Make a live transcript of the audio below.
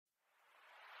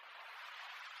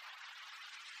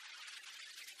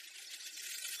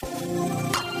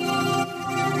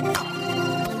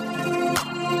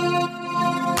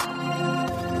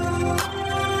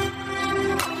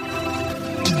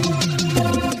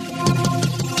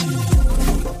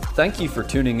Thank you for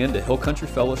tuning in to Hill Country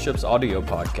Fellowship's audio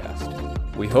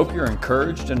podcast. We hope you're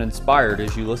encouraged and inspired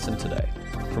as you listen today.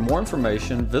 For more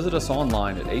information, visit us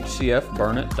online at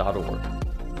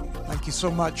hcfburnett.org. Thank you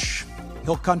so much,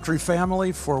 Hill Country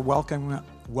family, for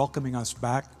welcoming us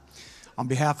back. On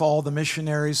behalf of all the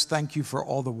missionaries, thank you for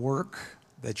all the work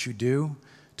that you do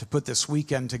to put this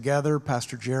weekend together.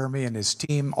 Pastor Jeremy and his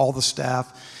team, all the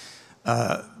staff,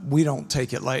 we don't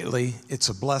take it lightly. It's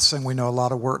a blessing. We know a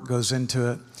lot of work goes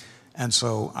into it. And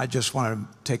so I just want to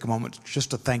take a moment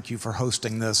just to thank you for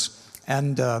hosting this.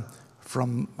 And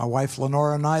from my wife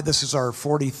Lenora and I, this is our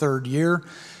 43rd year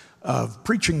of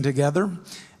preaching together.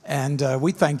 And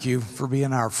we thank you for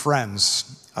being our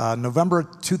friends. November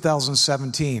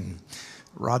 2017,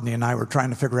 Rodney and I were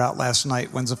trying to figure out last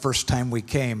night when's the first time we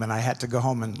came, and I had to go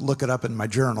home and look it up in my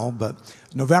journal. But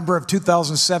November of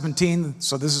 2017,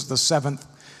 so this is the 7th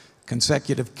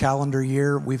consecutive calendar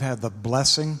year, we've had the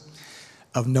blessing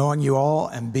of knowing you all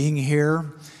and being here,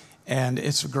 and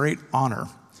it's a great honor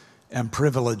and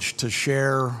privilege to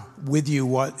share with you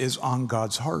what is on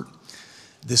God's heart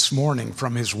this morning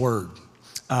from His Word.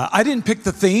 I didn't pick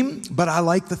the theme, but I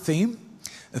like the theme.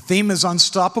 The theme is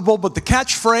unstoppable, but the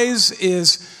catchphrase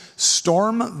is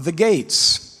storm the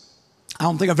gates. I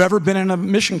don't think I've ever been in a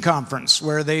mission conference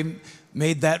where they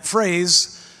made that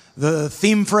phrase the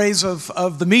theme phrase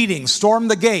of the meeting, storm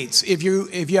the gates. If you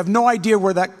have no idea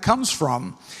where that comes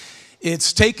from,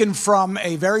 it's taken from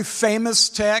a very famous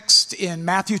text in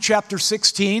Matthew chapter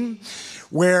 16,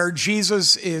 where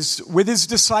Jesus is with his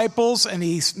disciples and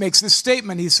he makes this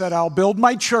statement. He said, "I'll build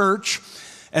my church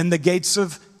and the gates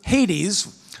of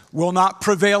Hades will not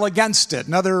prevail against it."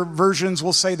 And other versions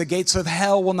will say the gates of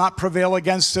hell will not prevail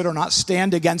against it or not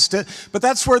stand against it. But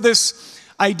that's where this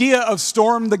idea of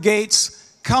storm the gates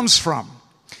comes from.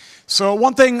 So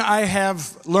one thing I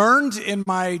have learned in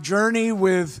my journey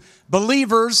with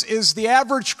believers is the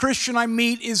average Christian I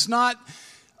meet is not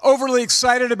overly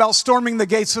excited about storming the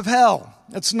gates of hell.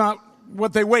 That's not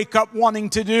what they wake up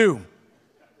wanting to do.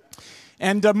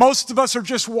 And most of us are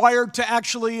just wired to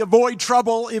actually avoid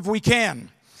trouble if we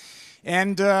can.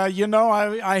 And,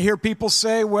 I hear people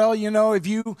say, well, if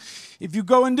you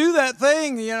go and do that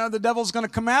thing, the devil's going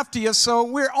to come after you. So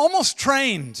we're almost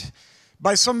trained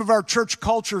by some of our church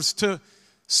cultures to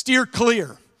steer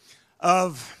clear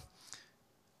of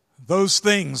those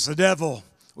things, the devil.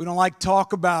 We don't like to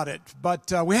talk about it,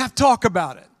 but we have to talk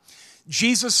about it.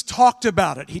 Jesus talked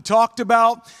about it. He talked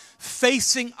about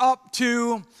facing up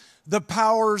to the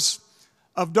powers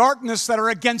of darkness that are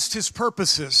against his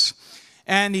purposes.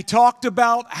 And he talked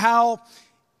about how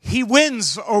he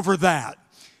wins over that.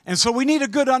 And so we need a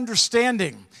good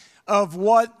understanding of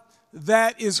what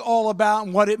that is all about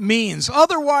and what it means.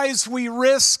 Otherwise, we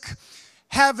risk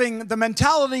having the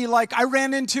mentality like I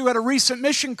ran into at a recent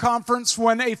mission conference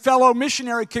when a fellow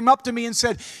missionary came up to me and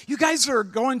said, "You guys are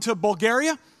going to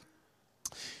Bulgaria?"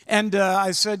 And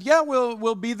I said, "Yeah,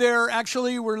 we'll be there.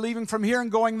 Actually, we're leaving from here and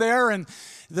going there." And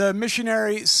the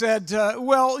missionary said,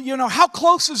 "Well, how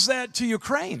close is that to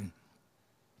Ukraine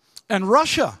and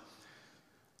Russia?"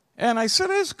 And I said,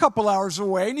 "It's a couple hours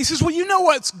away." And he says, "Well, you know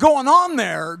what's going on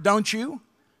there, don't you?"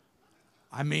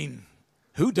 I mean,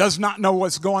 who does not know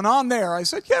what's going on there? I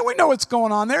said, "Yeah, we know what's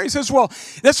going on there." He says, "Well,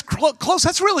 that's close.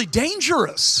 That's really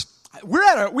dangerous."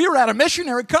 We were at a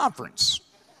missionary conference,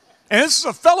 and this is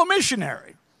a fellow missionary.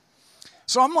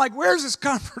 So I'm like, where's this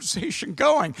conversation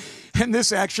going? And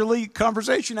this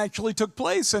conversation actually took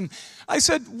place. And I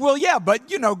said, "Well, yeah, but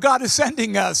God is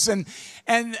sending us." And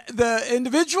the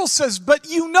individual says, "But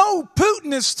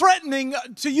Putin is threatening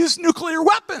to use nuclear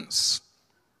weapons."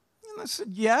 And I said,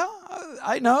 "Yeah,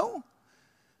 I know."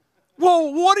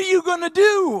 "Well, what are you going to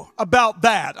do about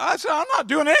that?" I said, "I'm not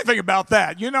doing anything about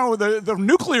that. The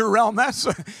nuclear realm,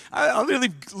 I'll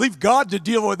leave God to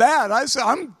deal with that." I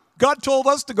said, God told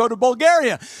us to go to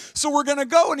Bulgaria, so we're going to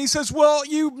go. And he says, "Well,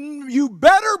 you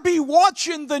better be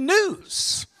watching the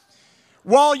news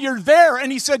while you're there."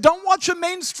 And he said, "Don't watch the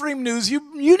mainstream news.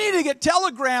 You need to get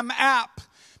Telegram app,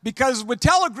 because with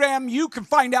Telegram, you can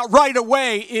find out right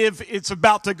away if it's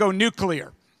about to go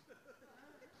nuclear."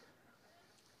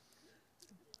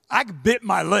 I bit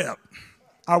my lip.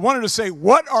 I wanted to say,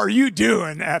 "What are you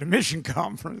doing at a mission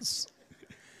conference?"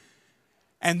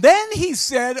 And then he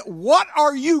said, "What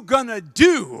are you going to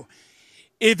do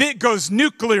if it goes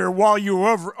nuclear while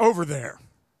you're over there?"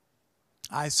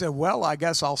 I said, "Well, I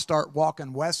guess I'll start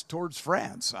walking west towards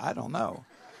France." I don't know.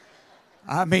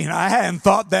 I mean, I hadn't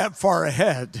thought that far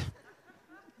ahead.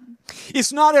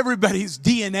 It's not everybody's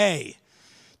DNA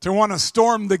to want to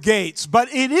storm the gates,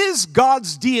 but it is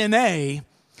God's DNA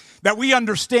that we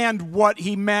understand what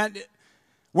he meant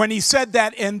when he said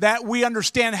that, and that we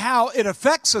understand how it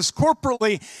affects us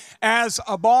corporately as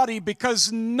a body, because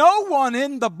no one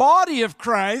in the body of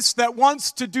Christ that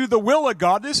wants to do the will of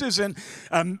God, this isn't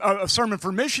a sermon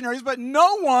for missionaries, but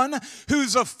no one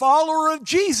who's a follower of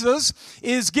Jesus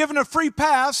is given a free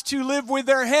pass to live with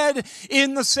their head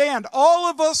in the sand. All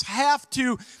of us have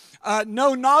to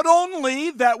know not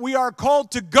only that we are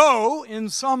called to go in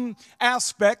some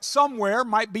aspect somewhere,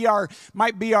 might be our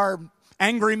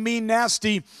angry, mean,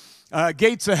 nasty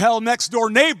gates of hell next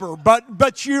door neighbor, but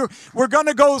we're going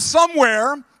to go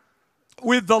somewhere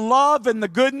with the love and the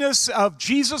goodness of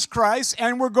Jesus Christ,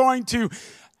 and we're going to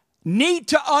need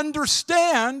to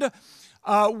understand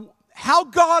how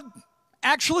God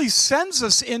actually sends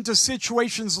us into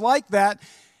situations like that,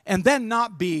 and then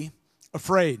not be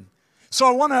afraid. So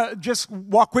I want to just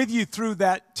walk with you through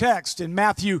that text in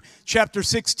Matthew chapter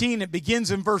 16. It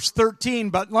begins in verse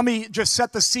 13, but let me just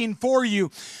set the scene for you.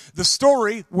 The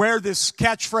story where this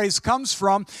catchphrase comes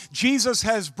from, Jesus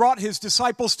has brought his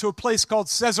disciples to a place called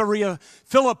Caesarea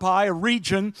Philippi, a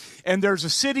region, and there's a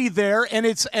city there, and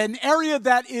it's an area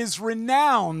that is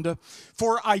renowned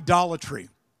for idolatry.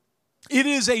 It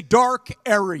is a dark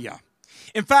area.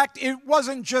 In fact, it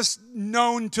wasn't just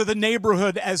known to the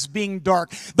neighborhood as being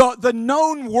dark. The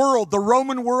known world, the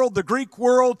Roman world, the Greek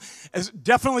world,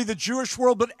 definitely the Jewish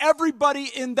world, but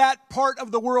everybody in that part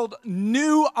of the world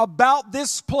knew about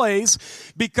this place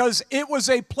because it was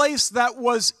a place that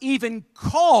was even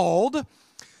called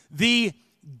the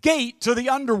gate to the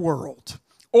underworld,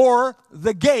 or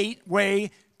the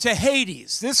gateway to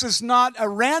Hades. This is not a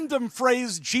random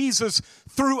phrase Jesus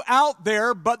threw out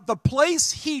there, but the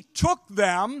place he took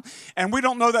them, and we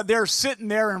don't know that they're sitting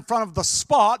there in front of the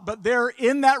spot, but they're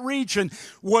in that region,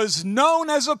 was known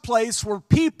as a place where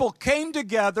people came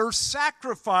together,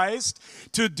 sacrificed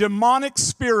to demonic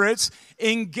spirits,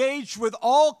 engaged with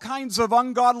all kinds of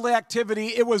ungodly activity.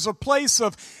 It was a place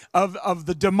of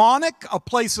the demonic, a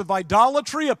place of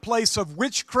idolatry, a place of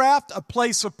witchcraft, a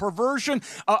place of perversion.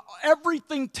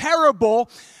 Everything terrible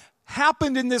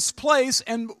happened in this place,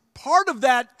 and part of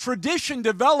that tradition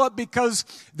developed because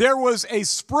there was a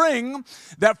spring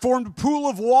that formed a pool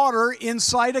of water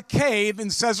inside a cave in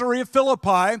Caesarea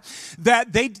Philippi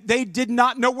that they did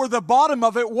not know where the bottom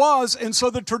of it was, and so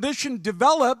the tradition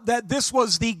developed that this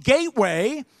was the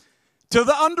gateway to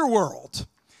the underworld.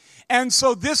 And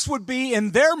so this would be,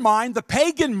 in their mind, the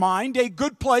pagan mind, a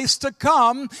good place to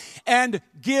come and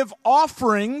give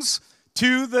offerings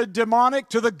to the demonic,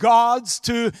 to the gods,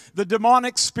 to the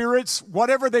demonic spirits,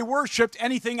 whatever they worshipped,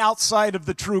 anything outside of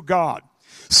the true God.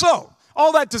 So,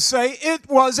 all that to say, it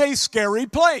was a scary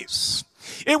place.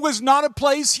 It was not a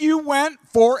place you went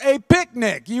for a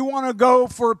picnic. You want to go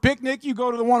for a picnic, you go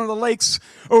to one of the lakes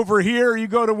over here, you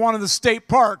go to one of the state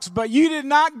parks, but you did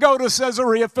not go to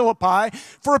Caesarea Philippi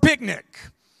for a picnic.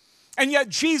 And yet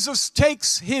Jesus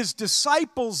takes his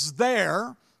disciples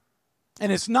there,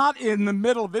 and it's not in the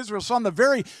middle of Israel. It's on the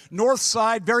very north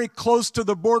side, very close to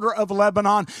the border of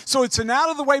Lebanon. So it's an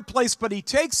out-of-the-way place, but he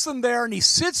takes them there and he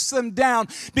sits them down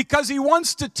because he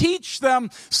wants to teach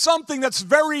them something that's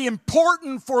very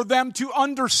important for them to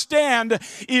understand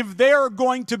if they're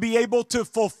going to be able to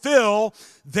fulfill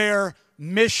their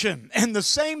mission. And the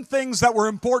same things that were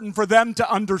important for them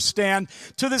to understand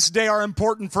to this day are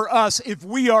important for us if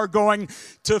we are going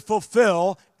to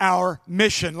fulfill our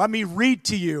mission. Let me read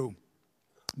to you.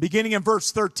 Beginning in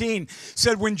verse 13,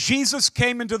 said, when Jesus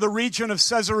came into the region of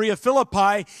Caesarea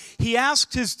Philippi, he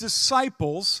asked his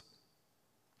disciples,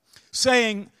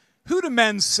 saying, who do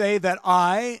men say that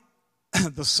I,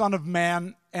 the Son of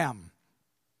Man, am?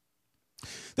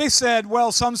 They said,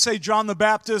 well, some say John the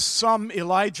Baptist, some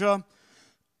Elijah,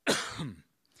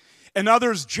 and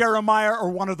others Jeremiah or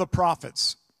one of the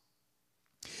prophets.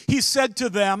 He said to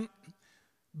them,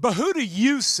 but who do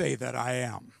you say that I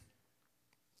am?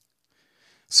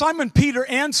 Simon Peter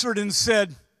answered and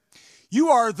said, you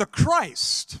are the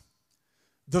Christ,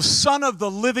 the Son of the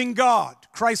living God.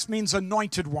 Christ means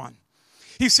anointed one.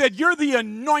 He said, you're the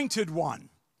anointed one,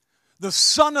 the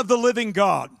Son of the living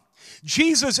God.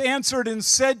 Jesus answered and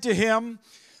said to him,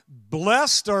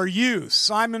 blessed are you,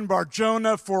 Simon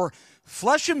Bar-Jonah, for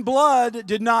flesh and blood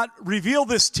did not reveal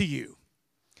this to you,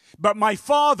 but my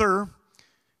Father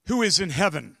who is in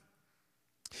heaven.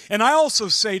 And I also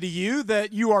say to you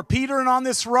that you are Peter, and on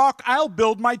this rock I'll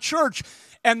build my church,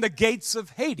 and the gates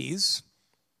of Hades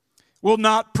will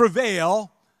not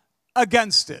prevail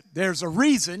against it. There's a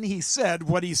reason he said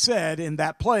what he said in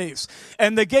that place.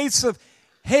 And the gates of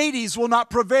Hades will not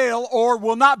prevail or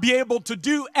will not be able to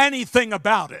do anything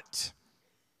about it.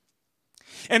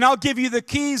 And I'll give you the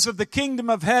keys of the kingdom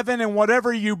of heaven, and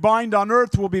whatever you bind on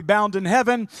earth will be bound in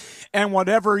heaven, and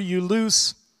whatever you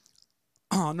loose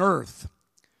on earth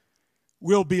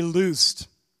will be loosed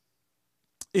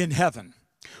in heaven.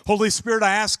 Holy Spirit,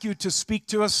 I ask you to speak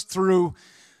to us through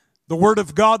the Word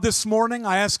of God this morning.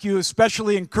 I ask you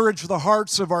especially encourage the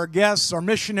hearts of our guests, our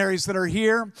missionaries that are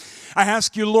here. I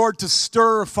ask you, Lord, to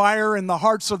stir a fire in the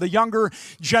hearts of the younger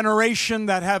generation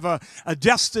that have a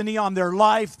destiny on their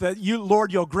life, that you,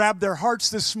 Lord, you'll grab their hearts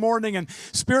this morning. And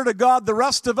Spirit of God, the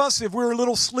rest of us, if we're a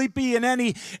little sleepy in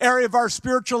any area of our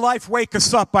spiritual life, wake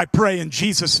us up, I pray, in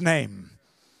Jesus' name.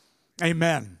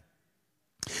 Amen.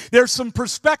 There's some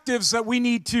perspectives that we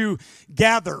need to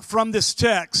gather from this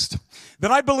text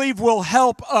that I believe will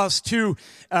help us to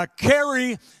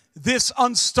carry this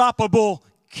unstoppable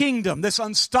kingdom, this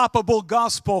unstoppable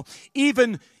gospel,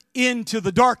 even into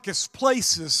the darkest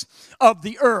places of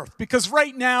the earth. Because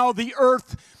right now, the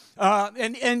earth,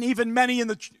 and even many in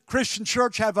the Christian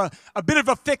church have a bit of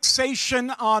a fixation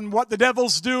on what the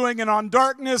devil's doing and on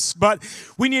darkness, but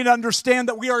we need to understand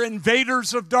that we are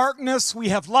invaders of darkness. We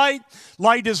have light.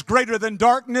 Light is greater than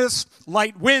darkness.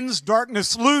 Light wins,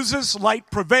 darkness loses,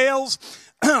 light prevails.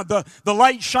 The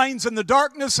light shines in the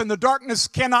darkness, and the darkness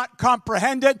cannot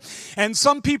comprehend it. And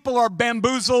some people are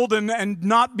bamboozled and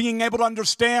not being able to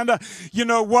understand,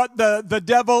 what the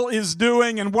devil is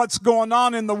doing and what's going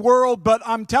on in the world. But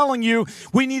I'm telling you,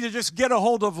 we need to just get a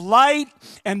hold of light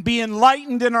and be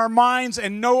enlightened in our minds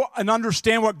and know and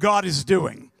understand what God is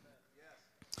doing.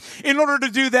 In order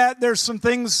to do that, there's some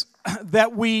things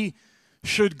that we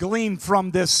should glean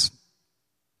from this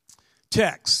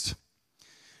text.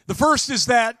 The first is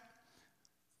that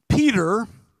Peter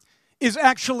is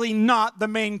actually not the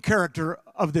main character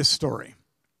of this story.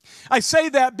 I say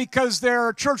that because there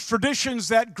are church traditions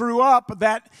that grew up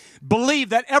that believe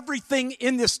that everything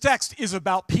in this text is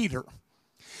about Peter.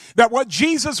 That what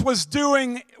Jesus was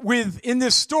doing in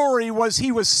this story was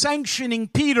he was sanctioning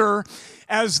Peter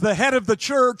as the head of the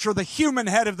church, or the human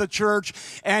head of the church.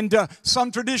 And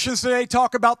some traditions today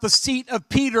talk about the seat of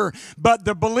Peter. But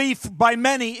the belief by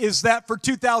many is that for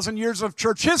 2,000 years of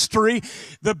church history,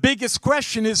 the biggest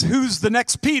question is, who's the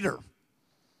next Peter?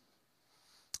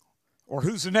 Or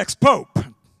who's the next pope?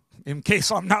 In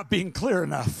case I'm not being clear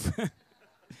enough.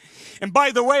 And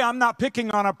by the way, I'm not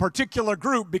picking on a particular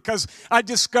group, because I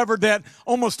discovered that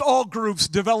almost all groups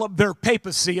develop their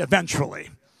papacy eventually.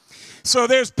 So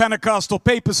there's Pentecostal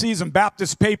papacies and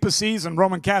Baptist papacies and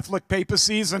Roman Catholic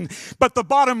papacies. But the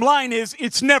bottom line is,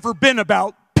 it's never been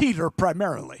about Peter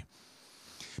primarily.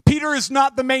 Peter is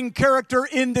not the main character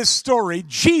in this story.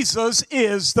 Jesus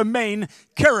is the main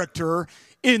character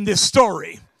in this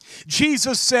story.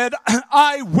 Jesus said,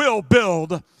 I will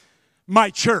build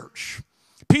my church.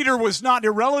 Peter was not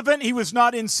irrelevant. He was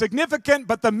not insignificant.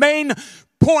 But the main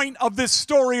point of this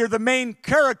story, or the main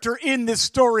character in this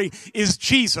story, is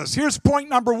Jesus. Here's point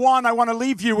number one I want to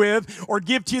leave you with, or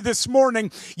give to you this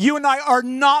morning. You and I are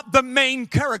not the main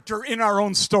character in our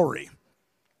own story.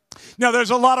 Now,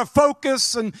 there's a lot of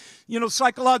focus and,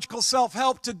 psychological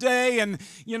self-help today, and,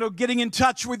 getting in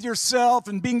touch with yourself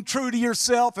and being true to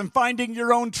yourself and finding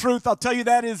your own truth. I'll tell you,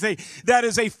 that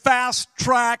is a fast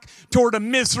track toward a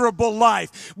miserable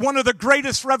life. One of the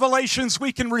greatest revelations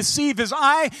we can receive is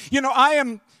I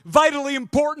am vitally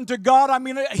important to God. I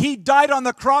mean, He died on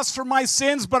the cross for my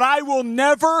sins, but I will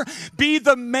never be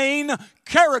the main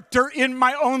character in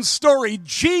my own story.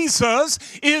 Jesus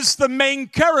is the main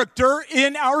character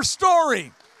in our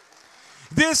story.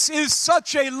 This is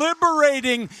such a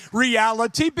liberating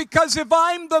reality, because if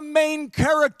I'm the main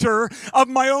character of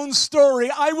my own story,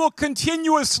 I will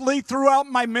continuously throughout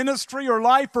my ministry or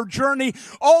life or journey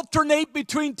alternate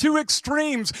between two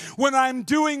extremes. When I'm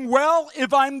doing well,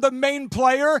 if I'm the main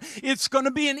player, it's going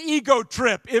to be an ego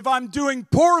trip. If I'm doing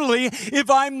poorly,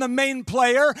 if I'm the main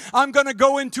player, I'm going to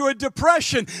go into a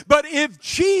depression. But if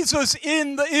Jesus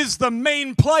is the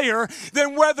main player,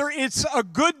 then whether it's a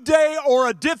good day or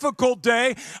a difficult day,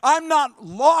 I'm not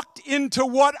locked into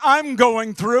what I'm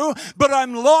going through, but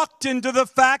I'm locked into the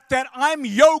fact that I'm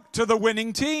yoked to the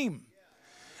winning team.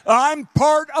 I'm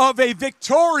part of a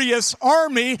victorious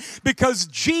army, because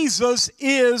Jesus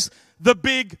is the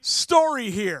big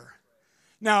story here.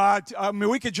 Now,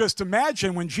 we could just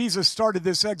imagine when Jesus started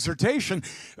this exhortation,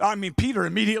 Peter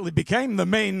immediately became the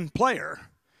main player.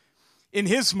 In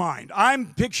his mind, I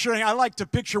like to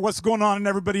picture what's going on in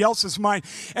everybody else's mind.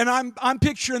 And I'm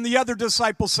picturing the other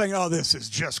disciples saying, oh, this is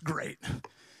just great.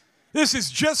 This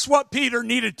is just what Peter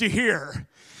needed to hear.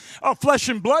 Flesh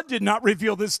and blood did not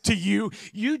reveal this to you.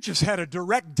 You just had a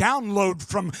direct download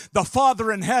from the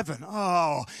Father in heaven.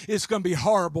 Oh, it's going to be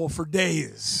horrible for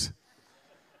days.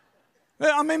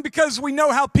 I mean, because we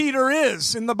know how Peter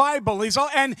is in the Bible.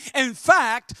 And in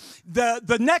fact,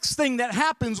 the next thing that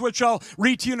happens, which I'll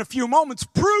read to you in a few moments,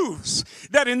 proves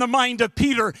that in the mind of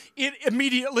Peter, it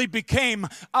immediately became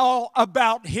all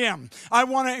about him. I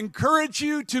want to encourage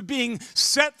you to being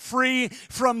set free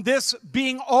from this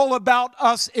being all about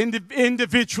us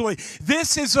individually.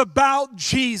 This is about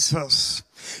Jesus.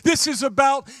 This is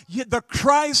about the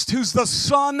Christ who's the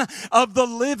Son of the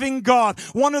living God.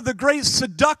 One of the great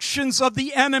seductions of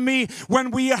the enemy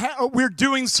when we're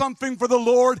doing something for the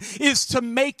Lord is to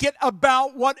make it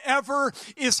about whatever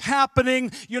is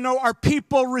happening. You know, are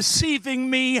people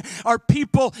receiving me? Are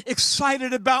people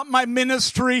excited about my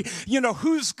ministry? You know,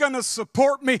 who's going to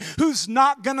support me? Who's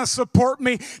not going to support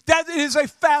me? That is a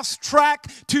fast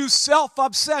track to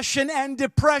self-obsession and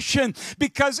depression,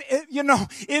 because,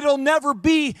 it'll never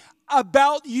be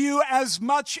about you as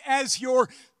much as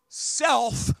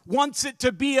yourself wants it to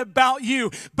be about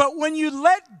you. But when you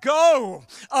let go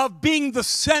of being the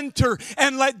center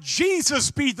and let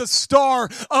Jesus be the star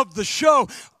of the show,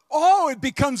 it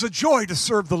becomes a joy to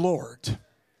serve the Lord.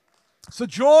 It's a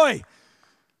joy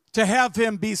to have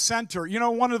him be center. You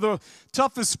know, one of the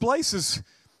toughest places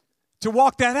to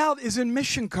walk that out is in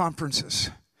mission conferences.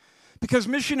 Because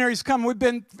missionaries come, we've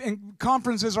been in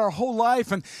conferences our whole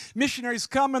life, and missionaries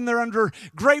come and they're under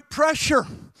great pressure,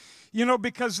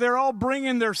 because they're all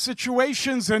bringing their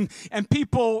situations, and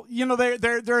people,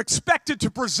 they're expected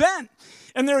to present,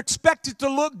 and they're expected to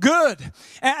look good.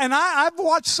 And I've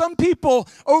watched some people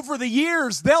over the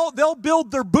years, they'll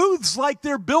build their booths like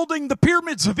they're building the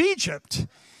pyramids of Egypt.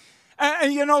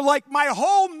 Like my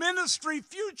whole ministry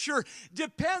future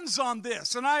depends on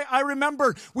this. And I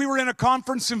remember we were in a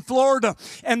conference in Florida,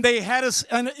 and they had us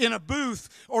in a booth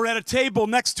or at a table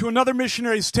next to another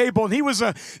missionary's table. And he was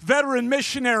a veteran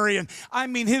missionary. And I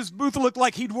mean, his booth looked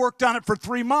like he'd worked on it for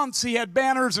 3 months. He had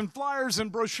banners and flyers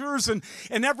and brochures and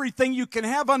everything you can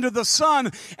have under the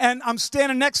sun. And I'm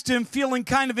standing next to him feeling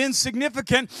kind of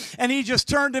insignificant. And he just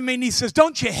turned to me and he says,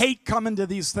 "Don't you hate coming to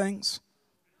these things?"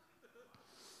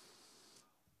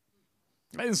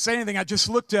 I didn't say anything. I just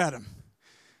looked at him.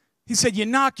 He said, "You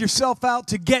knock yourself out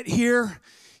to get here.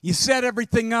 You set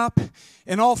everything up,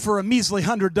 and all for a measly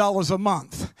 $100 a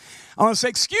month." I want to say,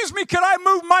 "Excuse me, could I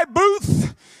move my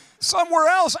booth somewhere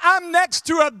else? I'm next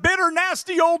to a bitter,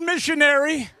 nasty old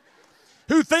missionary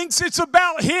who thinks it's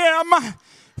about him.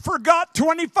 Forgot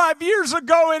 25 years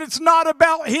ago, and it's not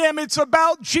about him, it's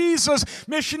about Jesus."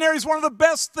 Missionaries, one of the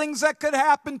best things that could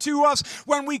happen to us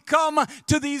when we come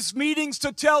to these meetings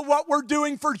to tell what we're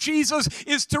doing for Jesus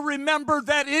is to remember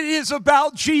that it is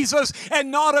about Jesus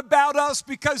and not about us,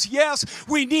 because yes,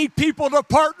 we need people to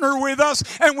partner with us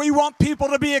and we want people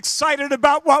to be excited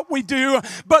about what we do,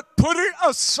 but put it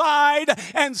aside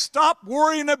and stop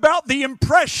worrying about the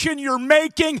impression you're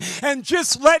making and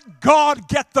just let God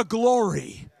get the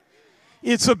glory.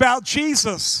 It's about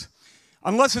Jesus.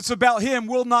 Unless it's about him,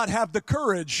 we'll not have the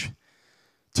courage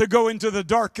to go into the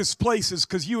darkest places,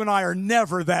 because you and I are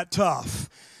never that tough.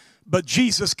 But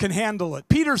Jesus can handle it.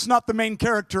 Peter's not the main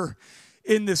character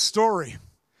in this story.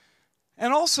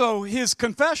 And also, his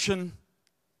confession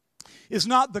is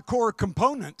not the core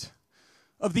component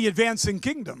of the advancing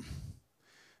kingdom.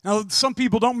 Now, some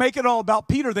people don't make it all about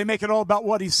Peter. They make it all about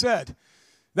what he said.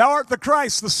 "Thou art the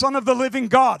Christ, the Son of the living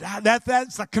God."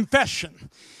 That's a confession.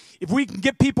 If we can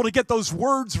get people to get those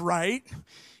words right,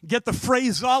 get the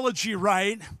phraseology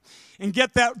right, and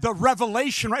get the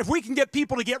revelation right. If we can get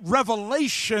people to get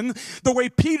revelation the way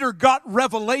Peter got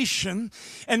revelation,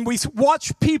 and we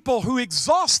watch people who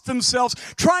exhaust themselves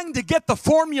trying to get the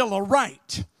formula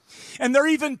right. And they're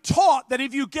even taught that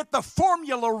if you get the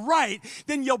formula right,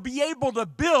 then you'll be able to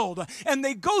build. And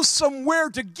they go somewhere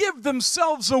to give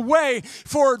themselves away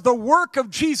for the work of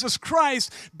Jesus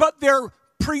Christ, but they're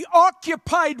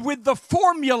preoccupied with the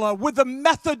formula, with the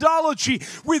methodology,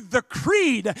 with the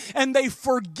creed, and they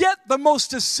forget the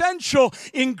most essential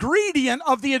ingredient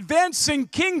of the advancing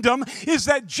kingdom is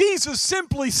that Jesus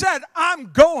simply said,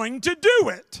 "I'm going to do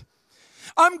it.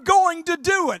 I'm going to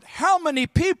do it." How many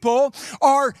people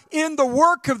are in the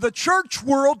work of the church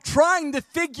world trying to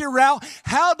figure out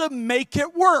how to make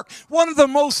it work? One of the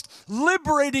most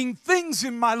liberating things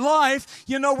in my life,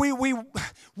 we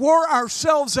wore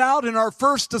ourselves out in our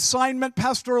first assignment,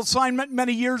 pastoral assignment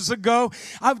many years ago,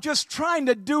 of just trying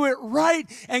to do it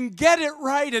right and get it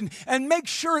right and make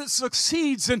sure it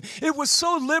succeeds. And it was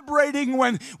so liberating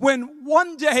when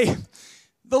one day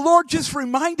the Lord just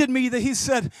reminded me that he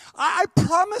said, I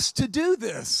promised to do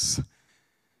this.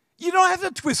 You don't have to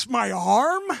twist my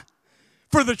arm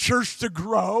for the church to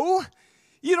grow.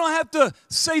 You don't have to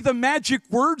say the magic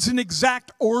words in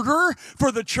exact order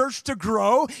for the church to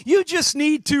grow. You just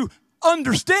need to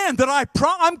understand that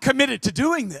I'm committed to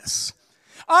doing this.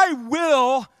 I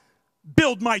will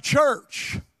build my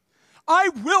church. I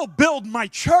will build my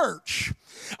church.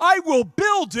 I will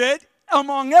build it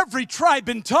among every tribe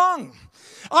and tongue.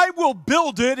 I will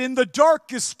build it in the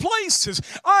darkest places.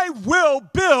 I will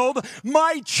build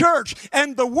my church.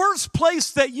 And the worst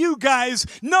place that you guys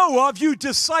know of, you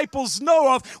disciples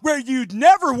know of, where you'd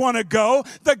never want to go,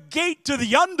 the gate to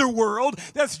the underworld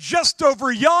that's just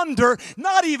over yonder,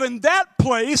 not even that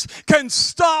place can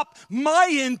stop my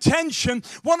intention.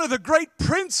 One of the great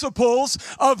principles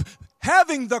of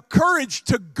having the courage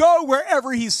to go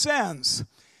wherever he sends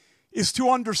is to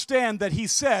understand that he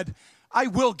said, I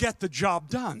will get the job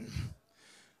done.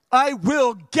 I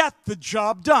will get the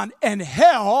job done, and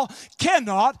hell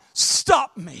cannot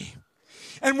stop me.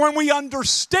 And when we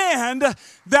understand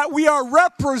that we are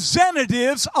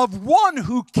representatives of one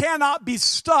who cannot be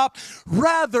stopped,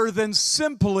 rather than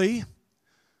simply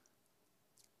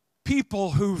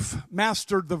people who've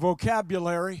mastered the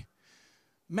vocabulary,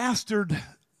 mastered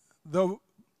the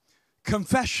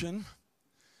confession,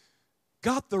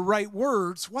 got the right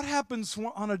words, what happens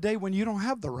on a day when you don't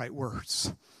have the right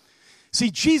words?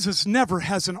 See, Jesus never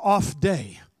has an off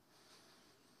day.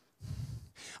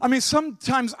 I mean,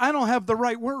 sometimes I don't have the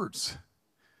right words.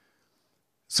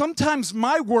 Sometimes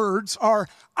my words are,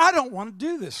 I don't want to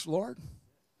do this, Lord.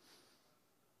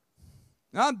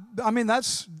 Now, I mean,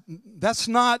 that's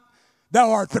not, thou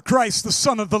art the Christ, the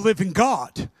Son of the living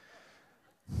God.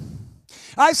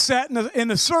 I sat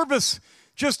in a service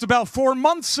just about 4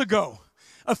 months ago,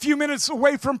 a few minutes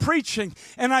away from preaching,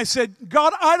 and I said,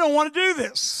 God, I don't want to do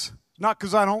this. Not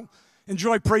because I don't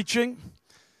enjoy preaching,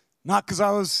 not because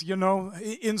I was,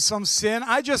 in some sin.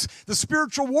 The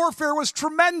spiritual warfare was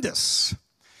tremendous,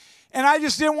 and I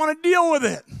just didn't want to deal with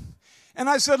it. And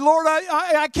I said, Lord,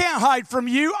 I can't hide from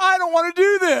you. I don't want to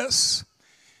do this.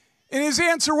 And his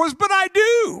answer was, but I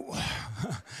do.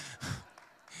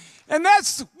 And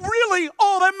that's really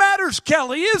all that matters,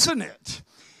 Kelly, isn't it?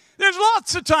 There's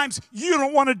lots of times you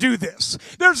don't want to do this.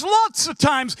 There's lots of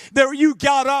times that you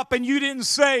got up and you didn't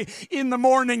say in the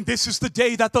morning, this is the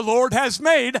day that the Lord has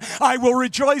made. I will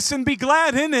rejoice and be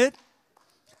glad in it.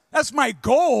 That's my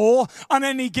goal on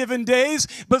any given days.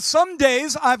 But some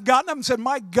days I've gotten up and said,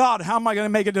 my God, how am I going to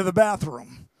make it to the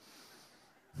bathroom?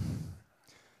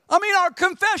 I mean, our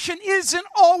confession isn't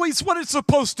always what it's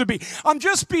supposed to be. I'm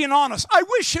just being honest. I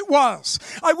wish it was.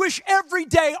 I wish every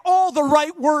day all the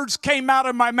right words came out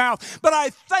of my mouth. But I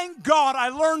thank God I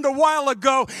learned a while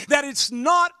ago that it's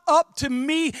not up to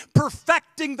me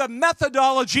perfecting the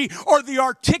methodology or the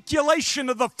articulation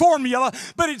of the formula,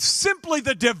 but it's simply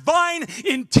the divine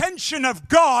intention of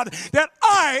God that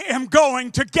I am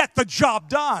going to get the job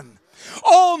done.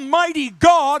 Almighty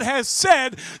God has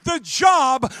said the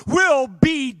job will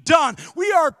be done.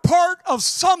 We are part of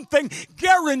something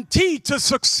guaranteed to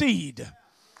succeed.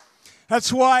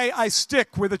 That's why I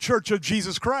stick with the Church of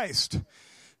Jesus Christ,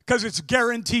 because it's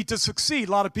guaranteed to succeed.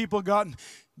 A lot of people got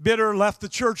bitter, left the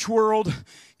church world,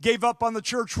 gave up on the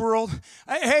church world.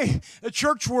 Hey, the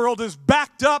church world is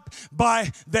backed up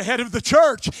by the head of the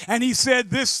church. And he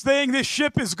said, this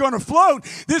ship is going to float.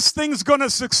 This thing's going to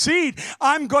succeed.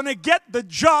 I'm going to get the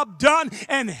job done,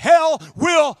 and hell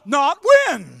will not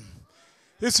win.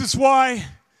 This is why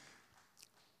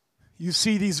you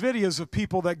see these videos of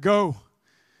people that go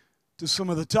to some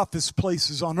of the toughest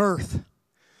places on earth.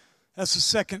 That's the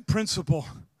second principle.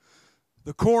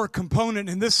 The core component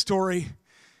in this story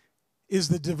is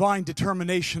the divine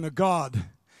determination of God.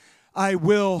 I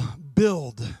will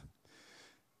build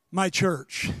my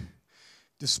church.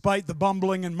 Despite the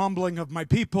bumbling and mumbling of my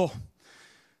people,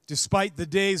 despite the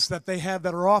days that they have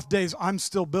that are off days, I'm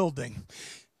still building.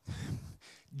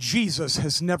 Jesus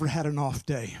has never had an off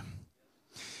day.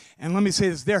 And let me say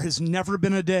this, there has never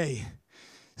been a day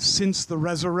since the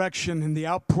resurrection and the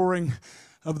outpouring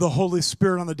of the Holy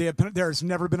Spirit on the day of Pentecost, there has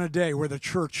never been a day where the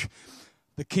church,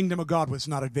 the kingdom of God, was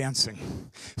not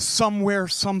advancing. Somewhere,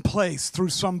 someplace, through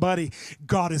somebody,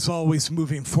 God is always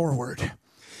moving forward.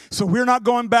 So we're not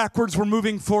going backwards, we're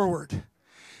moving forward.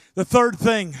 The third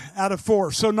thing out of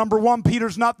 4. So number 1,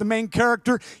 Peter's not the main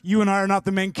character. You and I are not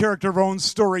the main character of our own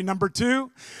story. Number 2,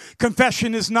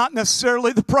 confession is not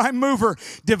necessarily the prime mover.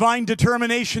 Divine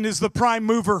determination is the prime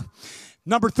mover.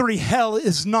 Number 3, hell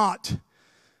is not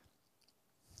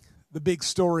the big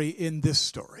story in this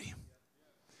story.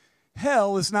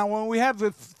 Hell is not, when we have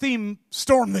the theme,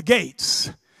 storm the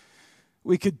gates,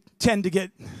 we could tend to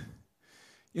get,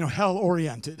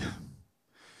 hell-oriented.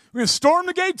 We're going to storm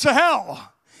the gates of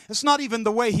hell. That's not even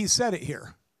the way he said it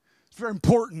here. It's very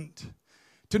important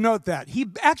to note that. He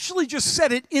actually just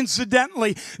said it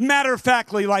incidentally,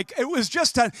 matter-of-factly, like it was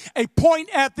just a point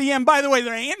at the end. By the way,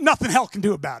 there ain't nothing hell can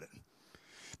do about it.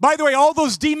 By the way, all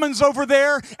those demons over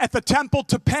there at the temple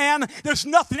to Pan, there's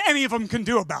nothing any of them can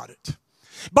do about it.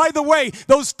 By the way,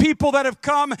 those people that have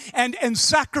come and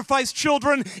sacrificed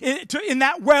children in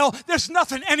that well, there's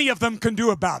nothing any of them can do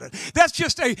about it. That's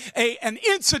just an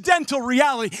incidental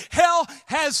reality. Hell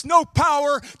has no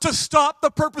power to stop the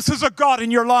purposes of God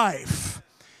in your life.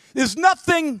 There's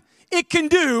nothing it can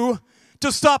do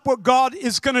to stop what God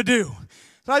is going to do.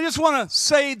 So I just want to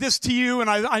say this to you, and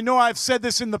I know I've said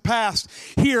this in the past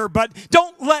here, but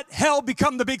don't let hell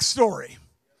become the big story.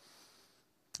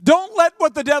 Don't let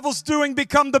what the devil's doing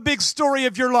become the big story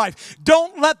of your life.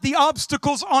 Don't let the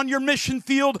obstacles on your mission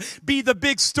field be the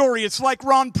big story. It's like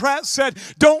Ron Pratt said,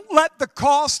 don't let the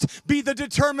cost be the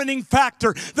determining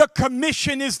factor. The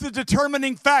commission is the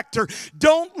determining factor.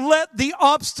 Don't let the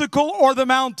obstacle or the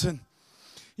mountain.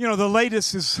 You know, the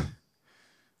latest is,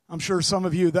 I'm sure some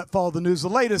of you that follow the news, the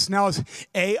latest now is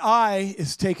AI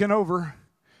is taking over.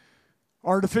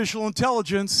 Artificial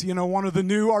intelligence, you know, one of the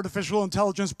new artificial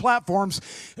intelligence platforms,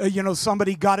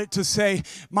 somebody got it to say,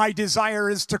 my desire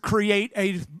is to create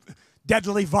a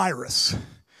deadly virus.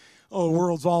 Oh, the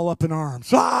world's all up in arms.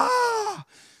 Ah!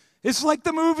 It's like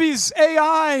the movies,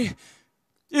 AI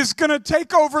is going to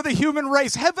take over the human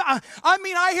race.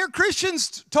 I hear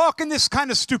Christians talking this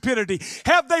kind of stupidity.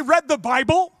 Have they read the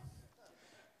Bible?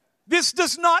 This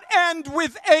does not end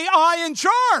with AI in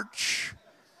charge.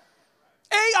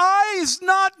 AI is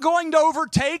not going to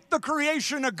overtake the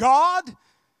creation of God.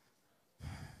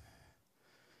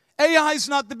 AI is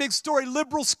not the big story.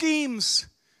 Liberal schemes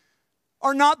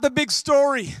are not the big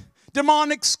story.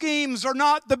 Demonic schemes are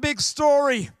not the big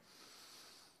story.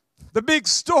 The big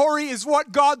story is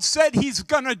what God said He's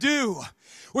going to do,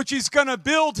 which He's going to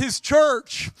build His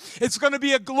church. It's going to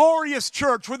be a glorious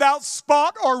church without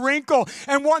spot or wrinkle.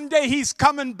 And one day He's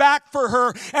coming back for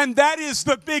her. And that is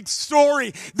the big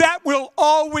story. That will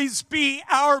always be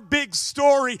our big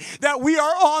story. That we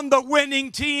are on the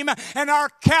winning team and our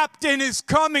captain is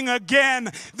coming again.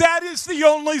 That is the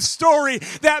only story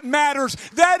that matters.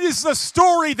 That is the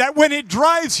story that when it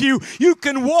drives you, you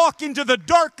can walk into the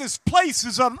darkest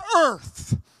places on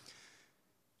earth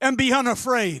and be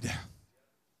unafraid.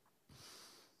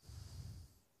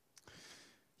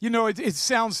 You know, it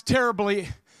sounds terribly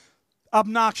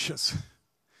obnoxious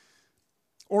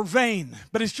or vain,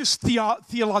 but it's just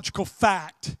theological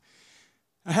fact.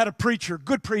 I had a preacher,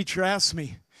 good preacher, ask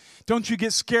me, don't you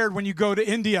get scared when you go to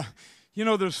India? You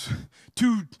know, there's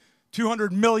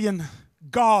 200 million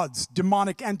gods,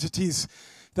 demonic entities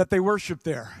that they worship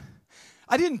there.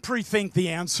 I didn't pre-think the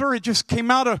answer. It just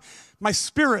came out of my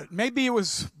spirit. Maybe it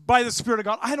was by the Spirit of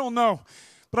God. I don't know.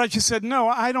 But I just said, no,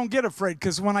 I don't get afraid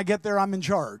because when I get there, I'm in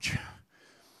charge.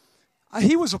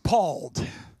 He was appalled.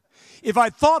 If I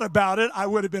thought about it, I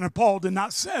would have been appalled and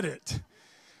not said it.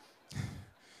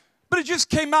 But it just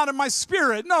came out of my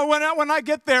spirit. No, when I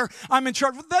get there, I'm in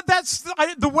charge. That's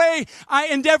the way I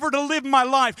endeavor to live my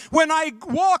life. When I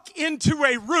walk into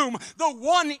a room, the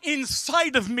one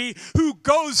inside of me who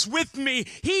goes with me,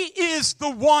 he is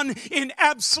the one in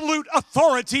absolute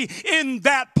authority in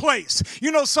that place.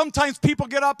 You know, sometimes people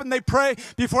get up and they pray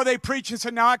before they preach and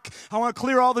say, now I want to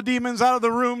clear all the demons out of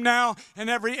the room now. And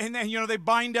they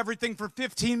bind everything for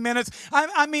 15 minutes.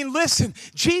 I mean, listen,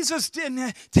 Jesus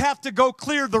didn't have to go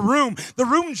clear the room. The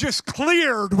room just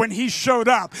cleared when He showed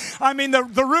up. I mean, the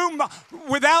room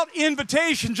without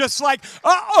invitation, just like,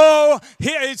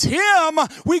 it's Him.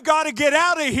 We got to get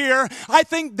out of here. I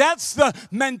think that's the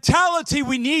mentality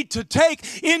we need to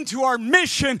take into our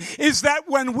mission, is that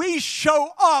when we show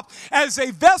up as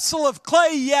a vessel of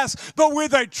clay, yes, but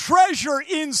with a treasure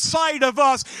inside of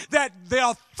us, that the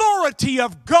authority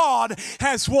of God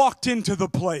has walked into the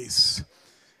place.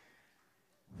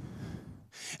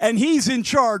 And He's in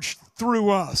charge through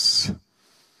us.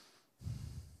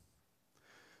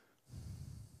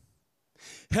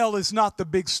 Hell is not the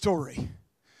big story.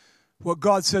 What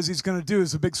God says He's going to do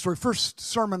is a big story. First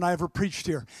sermon I ever preached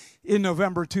here in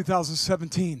November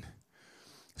 2017.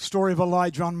 Story of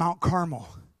Elijah on Mount Carmel,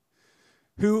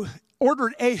 who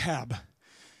ordered Ahab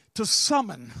to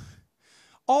summon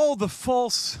all the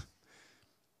false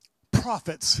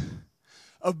prophets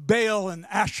of Baal and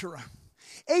Asherah.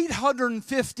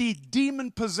 850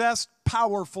 demon-possessed,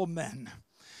 powerful men.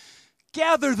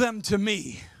 Gather them to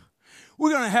me. We're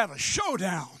going to have a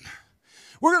showdown.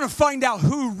 We're going to find out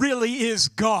who really is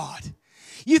God.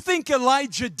 You think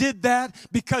Elijah did that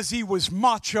because he was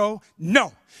macho?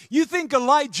 No. You think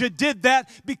Elijah did that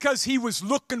because he was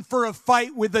looking for a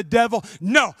fight with the devil?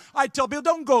 No. I tell people,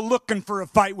 don't go looking for a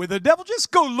fight with the devil.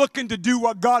 Just go looking to do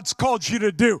what God's called you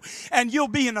to do, and you'll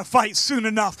be in a fight soon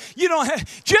enough. You don't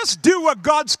just do what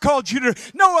God's called you to do.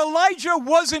 No, Elijah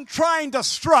wasn't trying to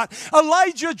strut.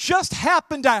 Elijah just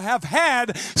happened to have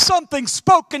had something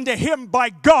spoken to him by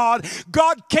God.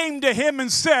 God came to him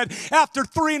and said, after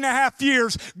 3.5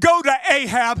 years, go to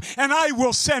Ahab, and I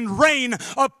will send rain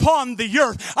upon the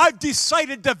earth. I've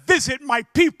decided to visit my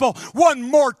people one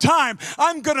more time.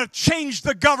 I'm going to change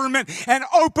the government and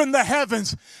open the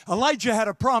heavens. Elijah had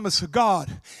a promise of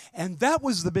God, and that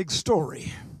was the big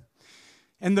story.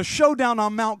 And the showdown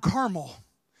on Mount Carmel,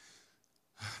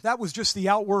 that was just the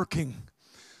outworking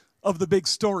of the big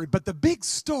story. But the big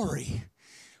story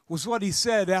was what he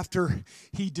said after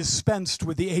he dispensed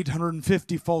with the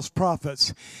 850 false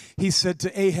prophets. He said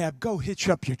to Ahab, go hitch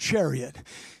up your chariot.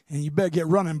 And you better get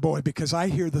running, boy, because I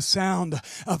hear the sound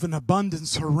of an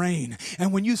abundance of rain.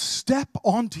 And when you step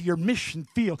onto your mission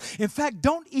field, in fact,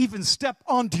 don't even step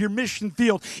onto your mission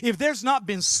field if there's not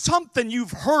been something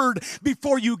you've heard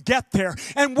before you get there.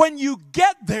 And when you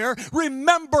get there,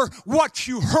 remember what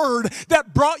you heard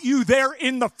that brought you there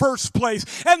in the first place.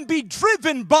 And be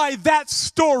driven by that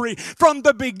story from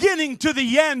the beginning to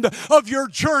the end of your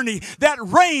journey. That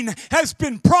rain has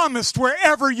been promised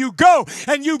wherever you go.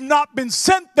 And you've not been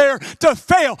sent there to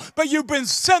fail, but you've been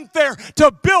sent there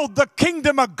to build the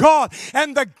kingdom of God,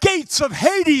 and the gates of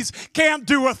Hades can't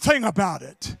do a thing about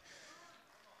it.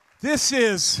 This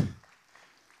is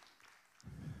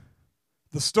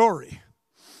the story.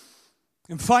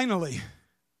 And finally,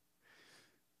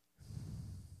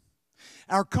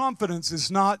 our confidence is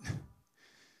not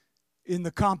in the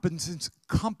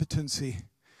competency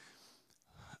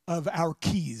of our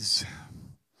keys.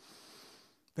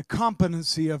 The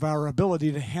competency of our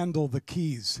ability to handle the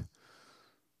keys.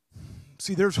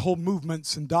 See, there's whole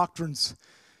movements and doctrines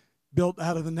built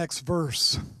out of the next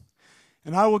verse.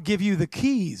 And I will give you the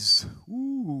keys,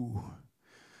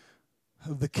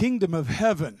 of the kingdom of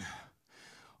heaven.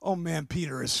 Oh man,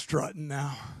 Peter is strutting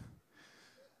now.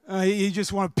 You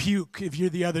just want to puke if you're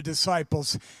the other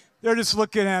disciples. They're just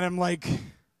looking at him like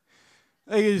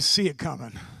they just see it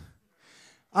coming.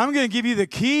 I'm going to give you the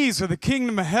keys of the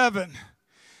kingdom of heaven.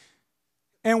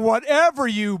 And whatever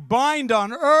you bind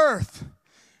on earth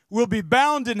will be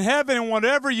bound in heaven, and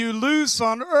whatever you loose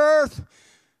on earth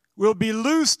will be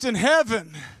loosed in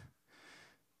heaven.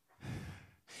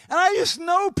 And I just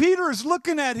know Peter is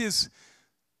looking at his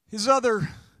other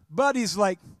buddies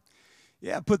like,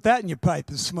 yeah, put that in your pipe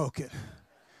and smoke it.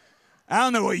 I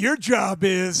don't know what your job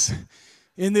is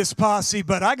in this posse,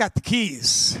 but I got the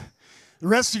keys. The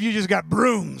rest of you just got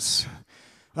brooms.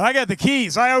 I got the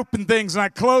keys. I open things and I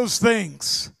close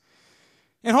things.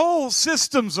 And whole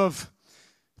systems of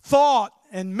thought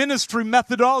and ministry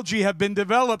methodology have been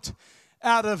developed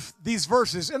out of these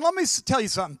verses. And let me tell you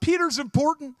something. Peter's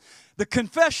important. The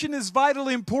confession is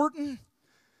vitally important.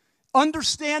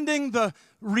 Understanding the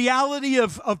reality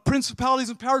of principalities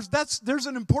and powers, there's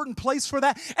an important place for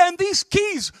that. And these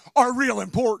keys are real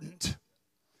important.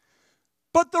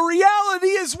 But the reality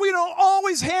is we don't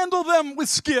always handle them with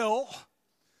skill.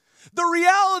 The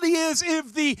reality is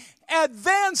if the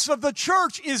advance of the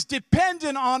church is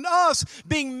dependent on us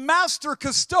being master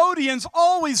custodians,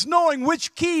 always knowing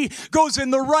which key goes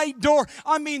in the right door,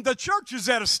 I mean, the church is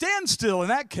at a standstill in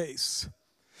that case.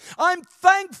 I'm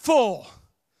thankful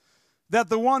that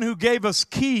the one who gave us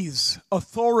keys,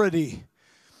 authority,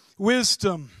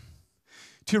 wisdom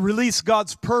to release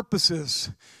God's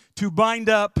purposes, to bind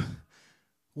up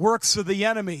works of the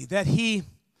enemy, that he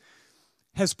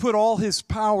has put all his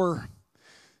power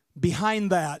behind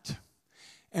that.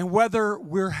 And whether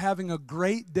we're having a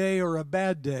great day or a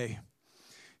bad day,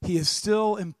 he is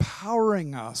still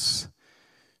empowering us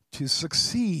to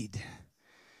succeed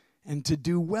and to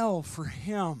do well for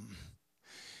him.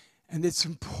 And it's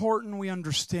important we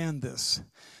understand this,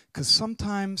 because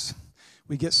sometimes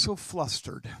we get so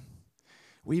flustered,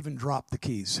 we even drop the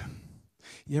keys.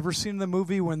 You ever seen the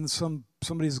movie when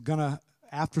somebody's gonna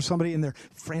after somebody and they're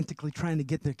frantically trying to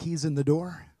get their keys in the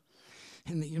door?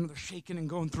 And they're shaking and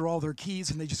going through all their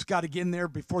keys, and they just got to get in there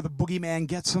before the boogeyman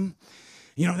gets them.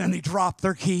 Then they drop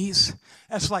their keys.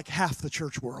 That's like half the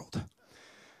church world.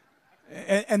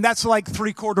 And that's like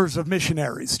 3/4 of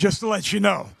missionaries, just to let you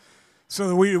know.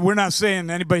 So we're not saying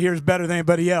anybody here is better than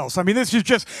anybody else. I mean, this is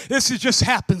just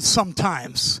happens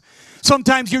sometimes.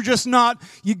 Sometimes you're just not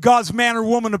God's man or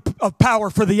woman of power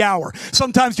for the hour.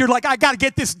 Sometimes you're like, I got to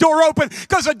get this door open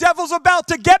because the devil's about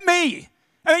to get me.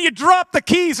 And then you drop the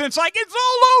keys and it's like, it's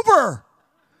all over.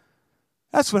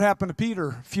 That's what happened to Peter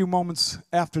a few moments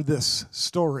after this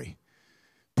story.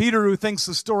 Peter, who thinks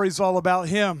the story's all about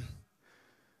him,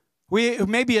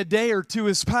 maybe a day or two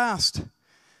has passed.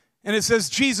 And it says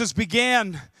Jesus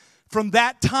began from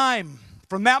that time.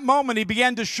 From that moment, he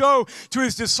began to show to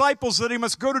his disciples that he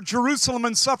must go to Jerusalem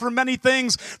and suffer many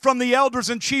things from the elders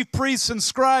and chief priests and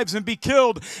scribes and be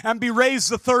killed and be raised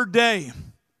the third day.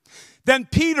 Then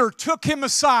Peter took him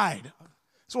aside.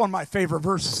 It's one of my favorite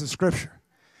verses in Scripture.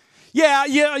 Yeah,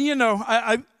 you know,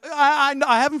 I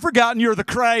haven't forgotten you're the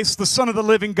Christ, the Son of the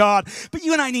living God, but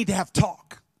you and I need to have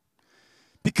talk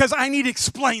because I need to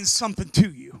explain something to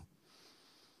you.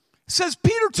 It says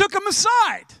Peter took him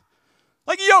aside.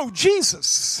 Like, yo,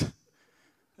 Jesus,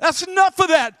 that's enough of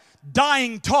that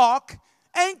dying talk.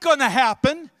 Ain't gonna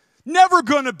happen. Never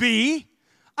gonna be.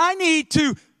 I need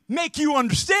to make you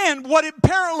understand what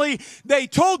apparently they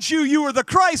told you were the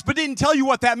Christ, but didn't tell you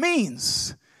what that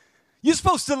means. You're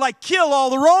supposed to, kill all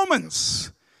the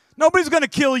Romans. Nobody's going to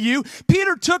kill you.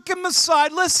 Peter took him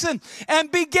aside, listen,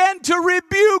 and began to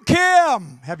rebuke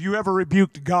him. Have you ever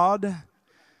rebuked God?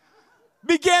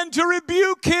 Began to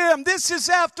rebuke him. This is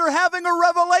after having a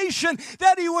revelation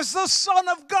that he was the Son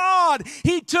of God.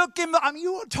 He took him,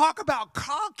 you want to talk about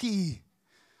cocky.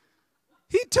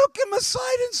 He took him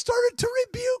aside and started to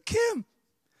rebuke him.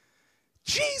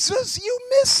 Jesus, you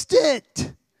missed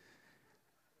it.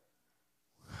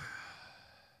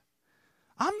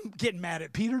 I'm getting mad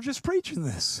at Peter just preaching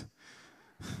this.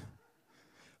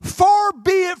 Far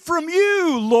be it from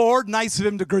you, Lord. Nice of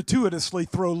him to gratuitously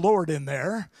throw Lord in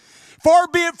there. Far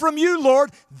be it from you, Lord.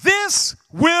 This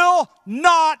will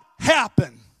not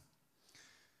happen.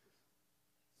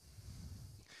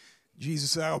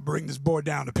 Jesus said, I'll bring this boy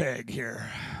down a peg here.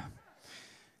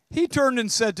 He turned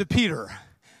and said to Peter,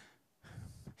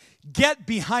 get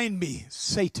behind me,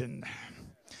 Satan.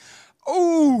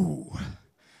 Oh,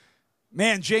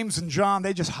 man, James and John,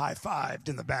 they just high-fived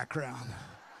in the background.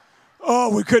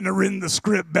 Oh, we couldn't have written the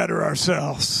script better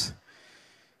ourselves.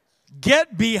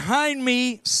 Get behind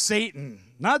me, Satan.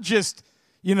 Not just,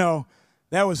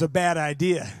 that was a bad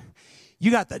idea.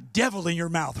 You got the devil in your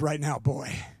mouth right now,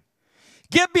 boy.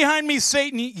 Get behind me,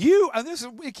 Satan.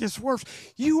 It gets worse.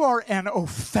 You are an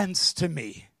offense to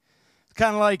me. It's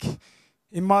kind of like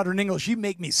in modern English, you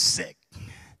make me sick.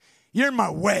 You're in my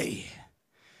way.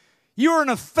 You are an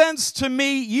offense to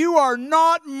me. You are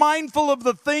not mindful of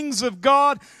the things of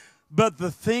God, but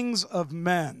the things of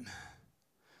men.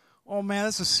 Oh, man,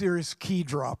 that's a serious key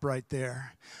drop right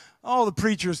there. All the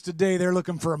preachers today, they're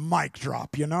looking for a mic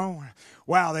drop,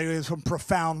 Wow, they have some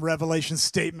profound revelation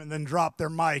statement, then drop their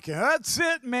mic. That's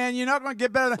it, man. You're not going to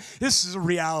get better. This is a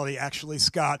reality, actually,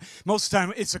 Scott. Most of the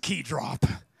time, it's a key drop.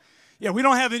 Yeah, we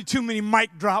don't have too many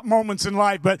mic drop moments in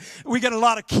life, but we get a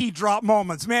lot of key drop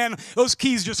moments. Man, those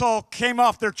keys just all came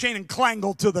off their chain and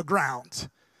clangled to the ground.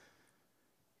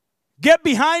 Get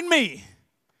behind me.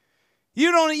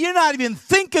 You're not even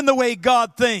thinking the way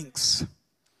God thinks.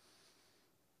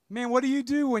 Man, what do you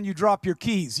do when you drop your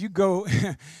keys? You go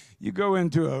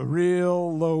into a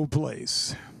real low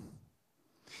place.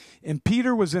 And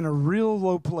Peter was in a real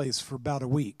low place for about a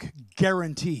week,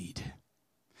 guaranteed.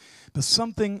 But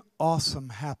something awesome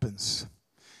happens.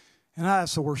 And I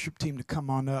ask the worship team to come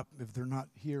on up if they're not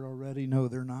here already. No,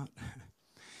 they're not.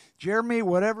 Jeremy,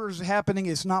 whatever's happening,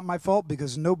 it's not my fault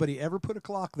because nobody ever put a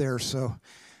clock there. So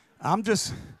I'm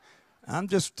just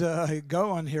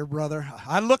going here, brother.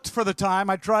 I looked for the time.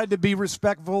 I tried to be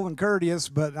respectful and courteous,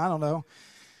 but I don't know.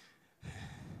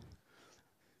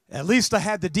 At least I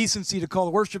had the decency to call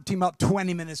the worship team up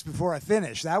 20 minutes before I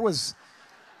finished. That was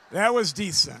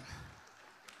decent.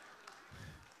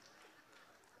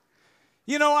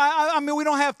 I mean, we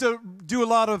don't have to do a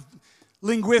lot of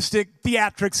linguistic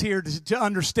theatrics here to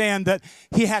understand that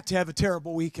he had to have a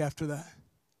terrible week after that.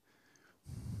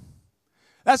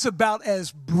 That's about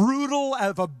as brutal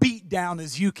of a beatdown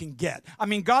as you can get. I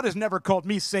mean, God has never called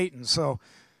me Satan, so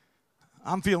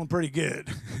I'm feeling pretty good.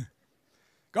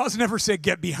 God's never said,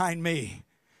 get behind me.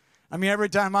 I mean, every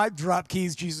time I drop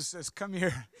keys, Jesus says, come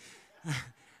here.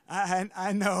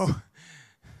 I know.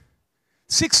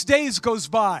 6 days goes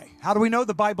by. How do we know?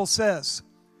 The Bible says.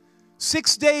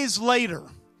 6 days later,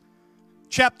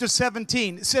 chapter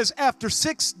 17, it says after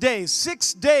 6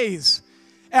 days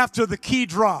after the key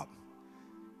drop,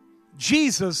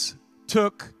 Jesus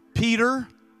took Peter,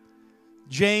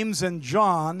 James, and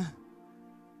John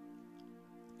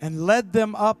and led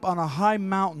them up on a high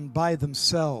mountain by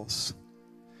themselves.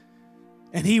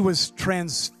 And he was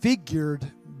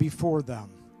transfigured before them.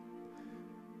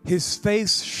 His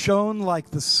face shone like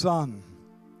the sun,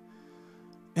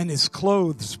 and his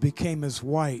clothes became as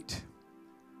white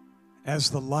as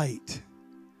the light.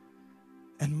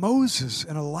 And Moses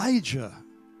and Elijah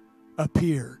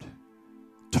appeared,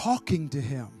 talking to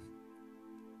him.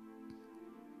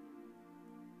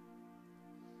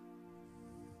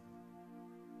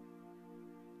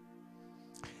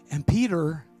 And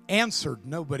Peter answered.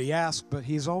 Nobody asked, but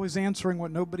he's always answering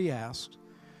what nobody asked.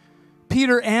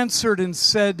 Peter answered and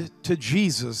said to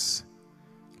Jesus,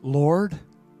 Lord,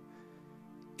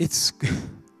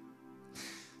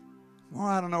 well,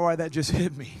 I don't know why that just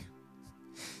hit me.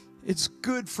 It's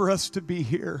good for us to be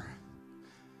here.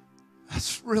 I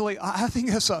think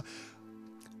that's an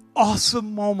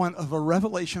awesome moment of a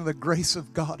revelation of the grace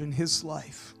of God in his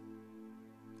life.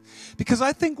 Because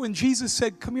I think when Jesus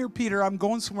said, come here, Peter, I'm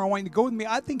going somewhere, I want you to go with me,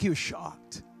 I think he was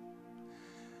shocked.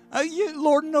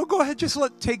 Lord, no, go ahead, just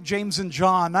take James and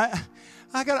John.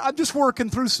 I'm just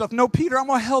working through stuff. No, Peter, I'm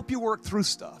going to help you work through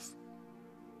stuff.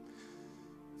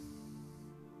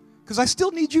 Because I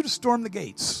still need you to storm the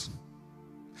gates.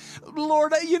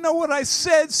 Lord, you know what I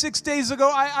said 6 days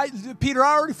ago? Peter,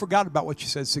 I already forgot about what you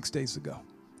said 6 days ago.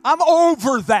 I'm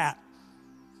over that.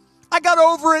 I got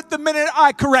over it the minute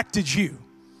I corrected you.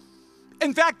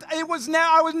 In fact, I was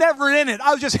never in it.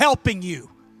 I was just helping you.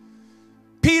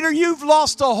 Peter, you've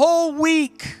lost a whole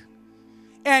week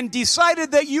and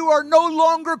decided that you are no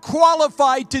longer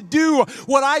qualified to do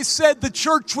what I said the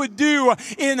church would do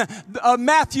in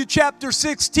Matthew chapter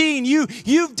 16.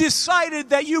 You've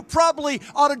decided that you probably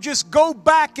ought to just go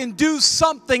back and do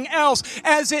something else,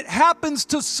 as it happens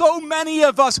to so many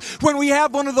of us when we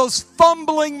have one of those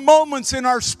fumbling moments in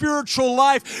our spiritual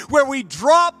life where we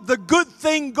drop the good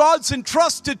thing God's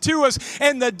entrusted to us,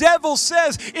 and the devil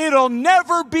says, it'll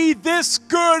never be this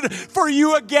good for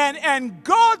you again. And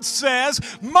God says,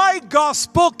 my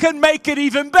gospel can make it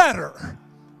even better.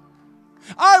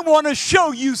 I want to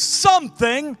show you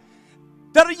something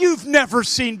that you've never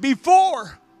seen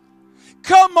before.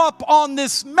 Come up on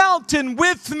this mountain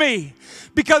with me,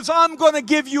 because I'm going to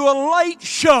give you a light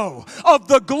show of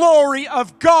the glory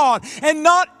of God, and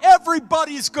not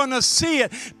everybody's going to see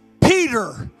it.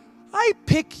 Peter, I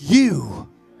pick you.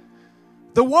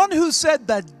 The one who said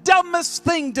the dumbest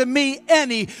thing to me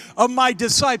any of my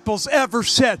disciples ever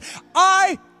said.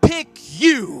 I pick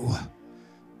you.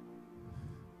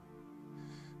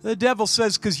 The devil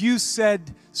says, because you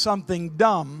said something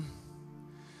dumb,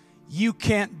 you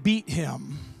can't beat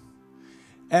him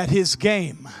at his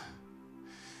game.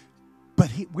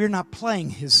 But we're not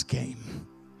playing his game.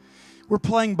 We're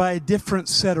playing by a different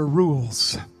set of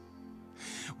rules.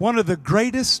 One of the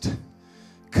greatest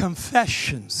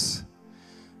confessions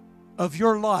of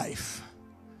your life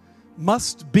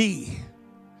must be,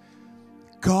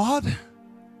 God,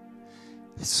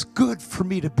 it's good for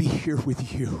me to be here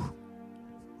with you.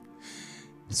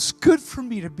 It's good for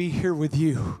me to be here with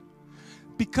you.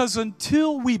 Because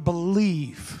until we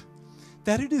believe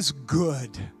that it is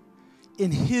good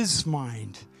in His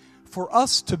mind for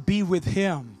us to be with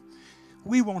Him,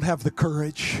 we won't have the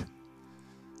courage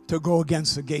to go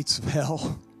against the gates of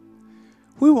hell.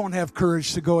 We won't have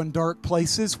courage to go in dark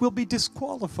places. We'll be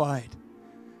disqualified.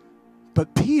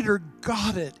 But Peter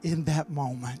got it in that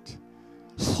moment.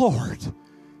 Lord,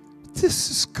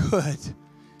 this is good.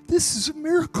 This is a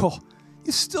miracle.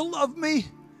 You still love me.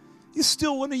 You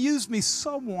still want to use me.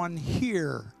 Someone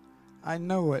here, I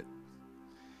know it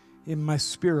in my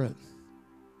spirit.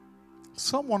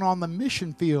 Someone on the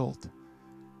mission field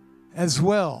as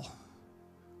well,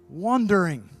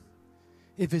 wondering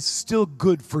if it's still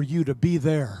good for you to be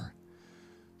there.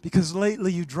 Because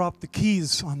lately you dropped the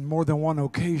keys on more than one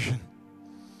occasion.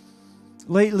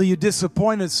 Lately you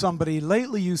disappointed somebody.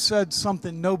 Lately you said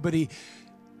something nobody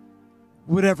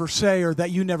would ever say, or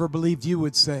that you never believed you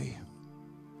would say.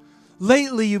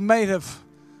 Lately you may have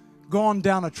gone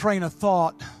down a train of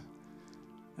thought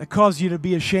that caused you to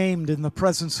be ashamed in the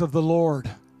presence of the Lord.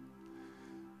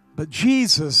 But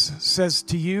Jesus says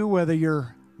to you, whether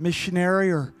you're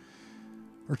missionary or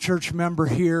church member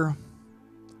here,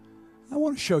 I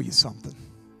want to show you something.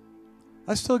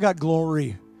 I still got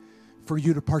glory for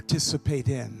you to participate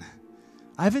in.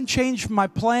 I haven't changed my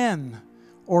plan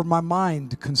or my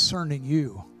mind concerning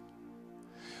you.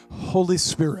 Holy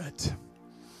Spirit,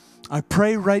 I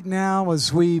pray right now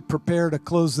as we prepare to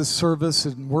close this service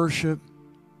in worship,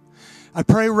 I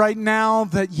pray right now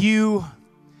that you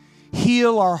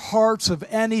heal our hearts of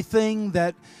anything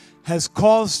that has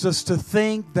caused us to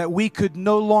think that we could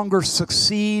no longer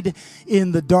succeed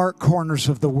in the dark corners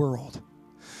of the world.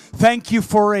 Thank you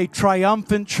for a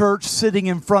triumphant church sitting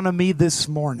in front of me this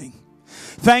morning.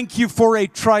 Thank you for a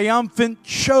triumphant,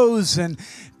 chosen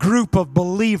group of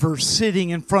believers sitting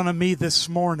in front of me this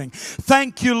morning.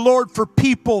 Thank you, Lord, for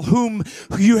people whom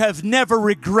you have never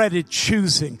regretted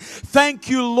choosing. Thank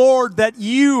you, Lord, that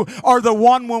you are the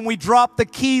one when we drop the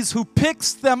keys who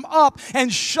picks them up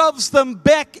and shoves them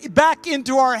back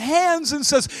into our hands and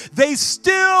says, they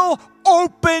still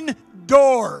open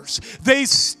doors. They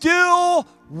still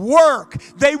work.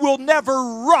 They will never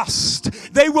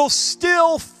rust. They will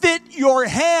still fit your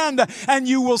hand, and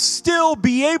you will still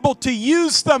be able to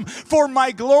use them for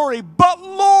my glory. But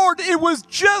Lord, it was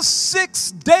just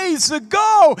 6 days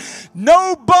ago.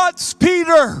 No buts,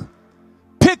 Peter.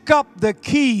 Pick up the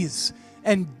keys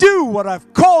and do what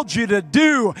I've called you to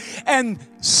do and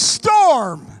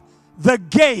storm the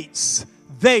gates.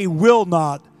 They will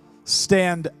not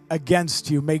stand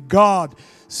against you. May God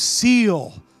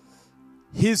seal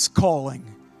His calling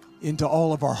into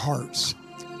all of our hearts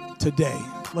today.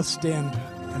 Let's stand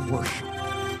and worship.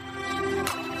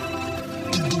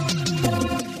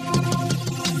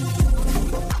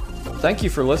 Thank you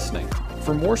for listening.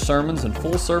 For more sermons and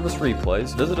full service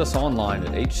replays, visit us online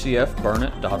at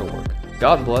hcfburnett.org.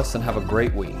 God bless and have a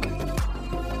great week.